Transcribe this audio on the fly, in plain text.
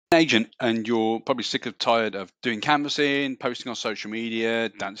Agent and you're probably sick or tired of doing canvassing, posting on social media,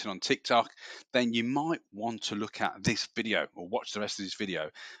 dancing on TikTok, then you might want to look at this video or watch the rest of this video.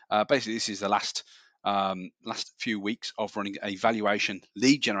 Basically, this is the last few weeks of running a valuation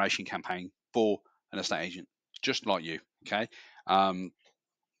lead generation campaign for an estate agent, just like you. Okay.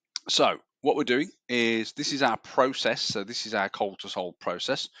 So what we're doing is this is our process. So this is our cold to sold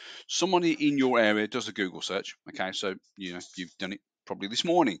process. Somebody in your area does a Google search. Okay, so you've done it probably this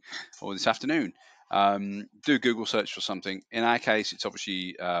morning or this afternoon. Do a Google search for something. In our case, it's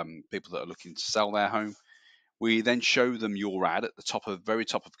obviously people that are looking to sell their home. We then show them your ad at the very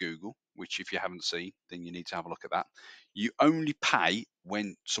top of Google, which if you haven't seen, then you need to have a look at that. You only pay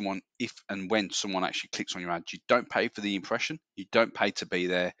if and when someone actually clicks on your ad. You don't pay for the impression. You don't pay to be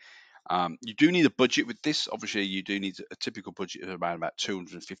there. You do need a budget with this. Obviously, you do need a typical budget of around about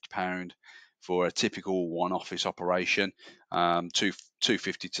 £250 for a typical one office operation, £250 to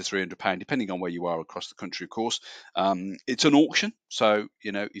 £300, depending on where you are across the country, of course. It's an auction, so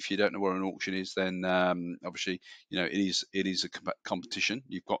if you don't know what an auction is, then obviously it is a competition.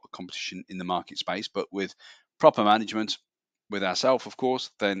 You've got a competition in the market space, but with proper management, with ourselves, of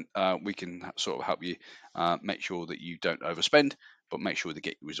course, then we can sort of help you make sure that you don't overspend, but make sure to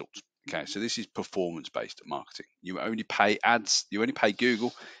get your results. Okay, so this is performance-based marketing. You only pay ads, you only pay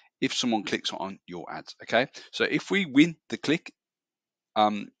Google if someone clicks on your ads. Okay, so if we win the click,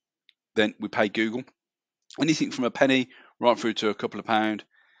 then we pay Google anything from a penny right through to a couple of pound.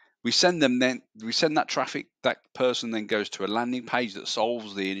 We send that traffic. That person then goes to a landing page that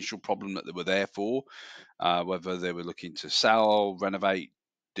solves the initial problem that they were there for, whether they were looking to sell, renovate,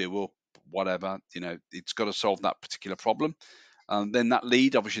 do up, whatever. It's got to solve that particular problem. Then that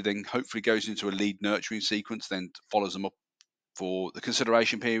lead obviously then hopefully goes into a lead nurturing sequence, then follows them up for the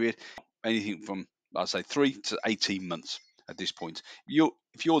consideration period, anything from I'd say 3 to 18 months at this point.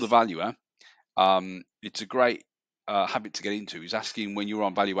 If you're the valuer, it's a great habit to get into, is asking when you're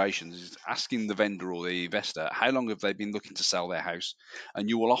on valuations, is asking the vendor or the investor how long have they been looking to sell their house, and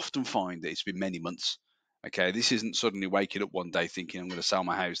you will often find that it's been many months. Okay, this isn't suddenly waking up one day thinking I'm going to sell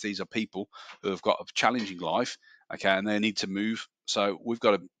my house. These are people who have got a challenging life, okay, and they need to move. So we've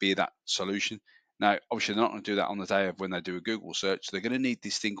got to be that solution. Now, obviously, they're not going to do that on the day of when they do a Google search. They're going to need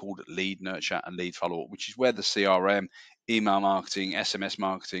this thing called lead nurture and lead follow up, which is where the CRM, email marketing, SMS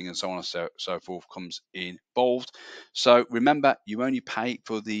marketing, and so on and so forth comes involved. So remember, you only pay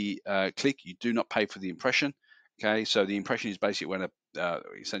for the click. You do not pay for the impression. Okay, so the impression is basically when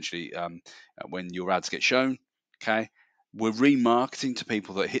when your ads get shown. Okay, we're remarketing to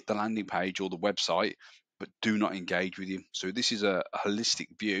people that hit the landing page or the website but do not engage with you. So this is a holistic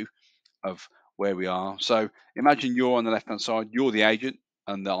view of where we are. So imagine you're on the left hand side, you're the agent,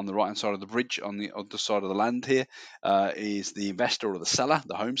 and on the right hand side of the bridge, on the other side of the land here, is the investor or the seller,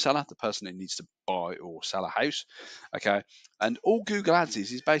 the home seller, the person who needs to buy or sell a house. Okay, and all Google Ads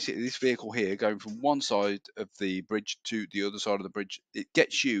is basically this vehicle here going from one side of the bridge to the other side of the bridge. It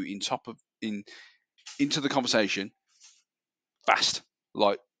gets you into the conversation fast,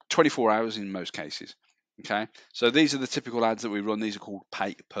 like 24 hours in most cases. Okay, so these are the typical ads that we run. These are called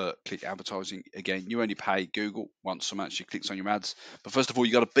pay per click advertising. Again, you only pay Google once someone actually clicks on your ads. But first of all,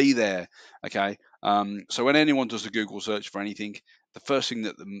 you got to be there. Okay, so when anyone does a Google search for anything, the first thing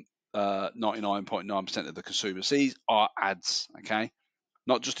that the 99.9% of the consumer sees are ads. Okay,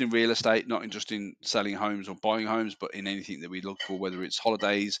 not just in real estate, not just in selling homes or buying homes, but in anything that we look for, whether it's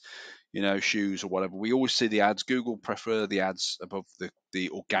holidays, shoes or whatever. We always see the ads. Google prefer the ads above the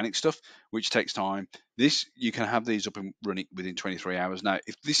organic stuff, which takes time. This, you can have these up and running within 23 hours. Now,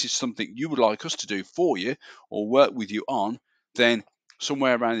 if this is something you would like us to do for you or work with you on, then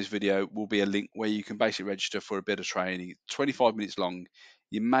somewhere around this video will be a link where you can basically register for a bit of training. 25 minutes long.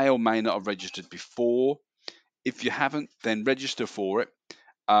 You may or may not have registered before. If you haven't, then register for it,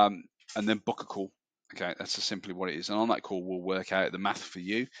 and then book a call. Okay, that's just simply what it is. And on that call, we'll work out the math for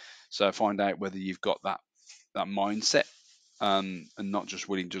you. So find out whether you've got that mindset, and not just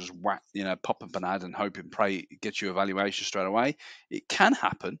willing to just pop up an ad and hope and pray it gets you a valuation straight away. It can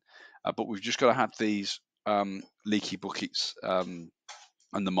happen, but we've just got to have these leaky buckets and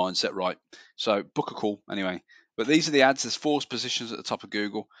the mindset right. So book a call anyway. But these are the ads. There's 4 positions at the top of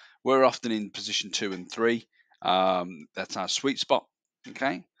Google. We're often in position 2 and 3. That's our sweet spot.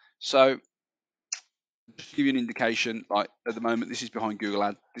 Okay, so to give you an indication, like at the moment, this is behind Google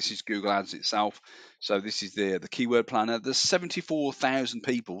Ads. This is Google Ads itself. So this is the keyword planner. There's 74,000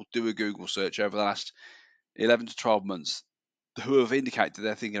 people do a Google search over the last 11 to 12 months who have indicated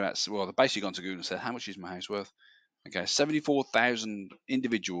they're thinking about, well, they've basically gone to Google and said, how much is my house worth? Okay, 74,000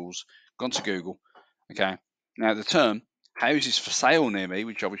 individuals gone to Google. Okay, now the term houses for sale near me,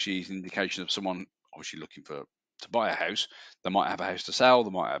 which obviously is an indication of someone obviously looking to buy a house. They might have a house to sell. They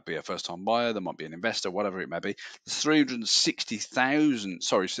might be a first-time buyer. They might be an investor, whatever it may be. There's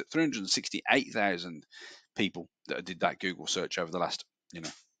 368,000 people that did that Google search over the last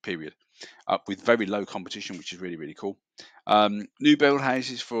period, with very low competition, which is really, really cool. New build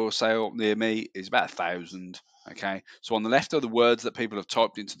houses for sale near me is about 1,000. Okay, so on the left are the words that people have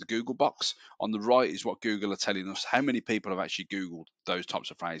typed into the Google box. On the right is what Google are telling us how many people have actually Googled those types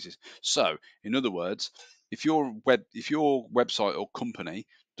of phrases. So, in other words, if your website or company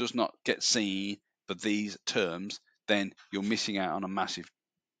does not get seen for these terms, then you're missing out on a massive,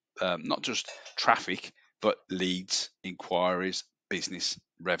 not just traffic, but leads, inquiries, business,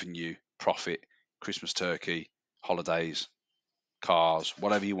 revenue, profit, Christmas turkey, holidays, cars,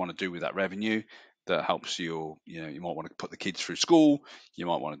 whatever you want to do with that revenue that helps you. You might want to put the kids through school. You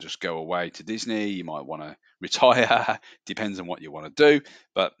might want to just go away to Disney. You might want to retire. Depends on what you want to do.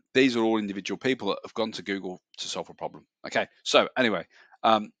 But these are all individual people that have gone to Google to solve a problem. Okay. So anyway,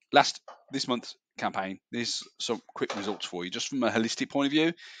 this month's campaign, there's some quick results for you, just from a holistic point of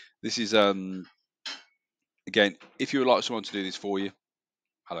view. This is again, if you would like someone to do this for you,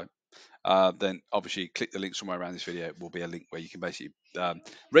 hello. Then obviously click the link somewhere around this video. It will be a link where you can basically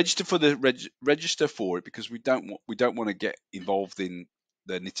register for register for it, because we don't want to get involved in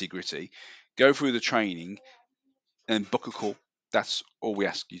the nitty gritty. Go through the training and book a call. That's all we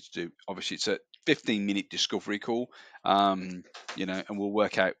ask you to do. Obviously, it's a 15-minute discovery call, and we'll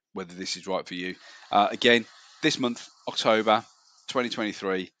work out whether this is right for you. Again, this month, October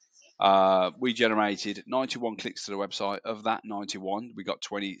 2023, we generated 91 clicks to the website. Of that 91, we got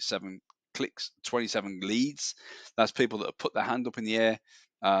 27 clicks, 27 leads. That's people that have put their hand up in the air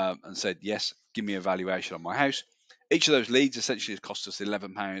and said, yes, give me a valuation on my house. Each of those leads essentially has cost us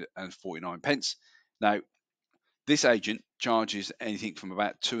 £11.49. Now, this agent charges anything from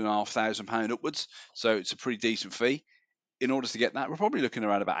about £2,500 upwards, so it's a pretty decent fee. In order to get that, we're probably looking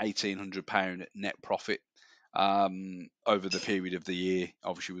around about £1,800 net profit over the period of the year,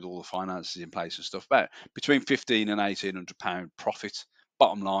 obviously with all the finances in place and stuff, about between £1,500 and £1,800 profit,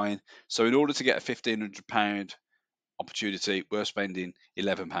 bottom line. So in order to get a £1,500 opportunity, we're spending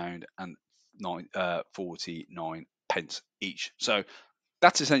 £11 and 49 pence each. So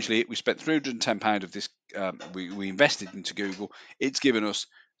that's essentially it. We spent £310 of this. We invested into Google. It's given us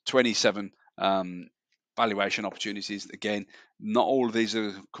 27 valuation opportunities. Again, not all of these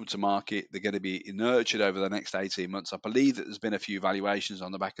are come to market. They're going to be nurtured over the next 18 months. I believe that there's been a few valuations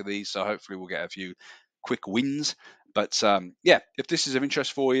on the back of these, so hopefully we'll get a few quick wins. But yeah, if this is of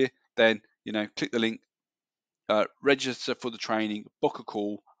interest for you, then click the link, register for the training, book a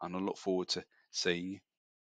call, and I look forward to seeing you.